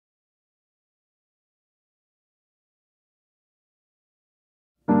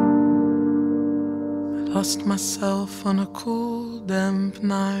Lost myself on a cool, damp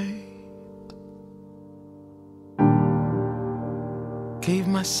night. Gave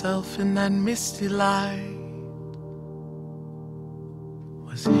myself in that misty light.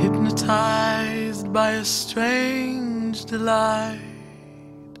 Was hypnotized by a strange delight.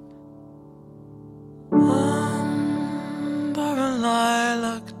 Under a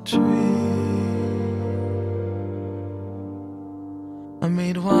lilac tree, I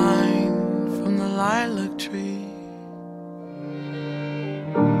made wine from the lilac tree.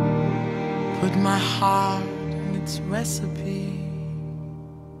 Put my heart in its recipe.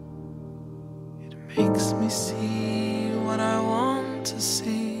 It makes me see what I want to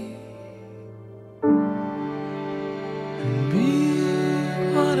see, and be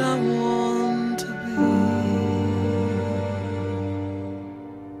what I want to be.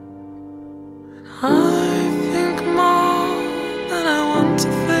 And I think more than I want to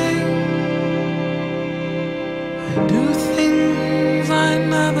think. I do things I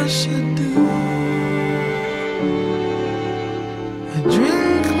never should do. I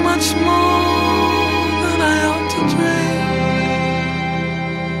drink much more than I ought to drink,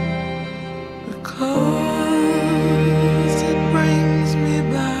 because it brings me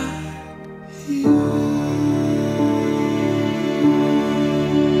back you.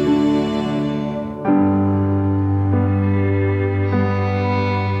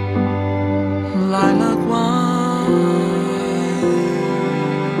 Lilac wine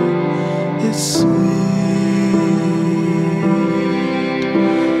is sweet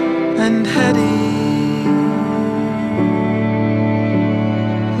and heady,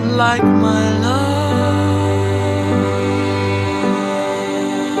 like my love.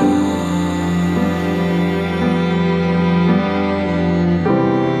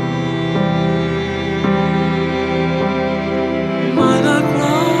 Lilac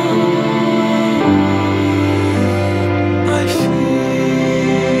wine, I feel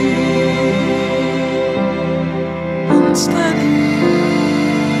unsteady,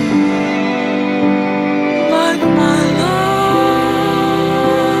 like my love.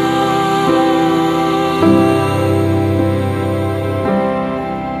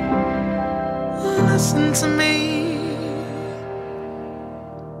 Listen to me.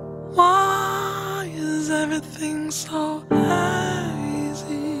 Why is everything so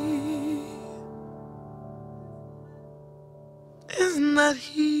hazy? Isn't that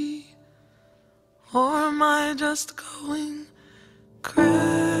he, or am I just going crazy?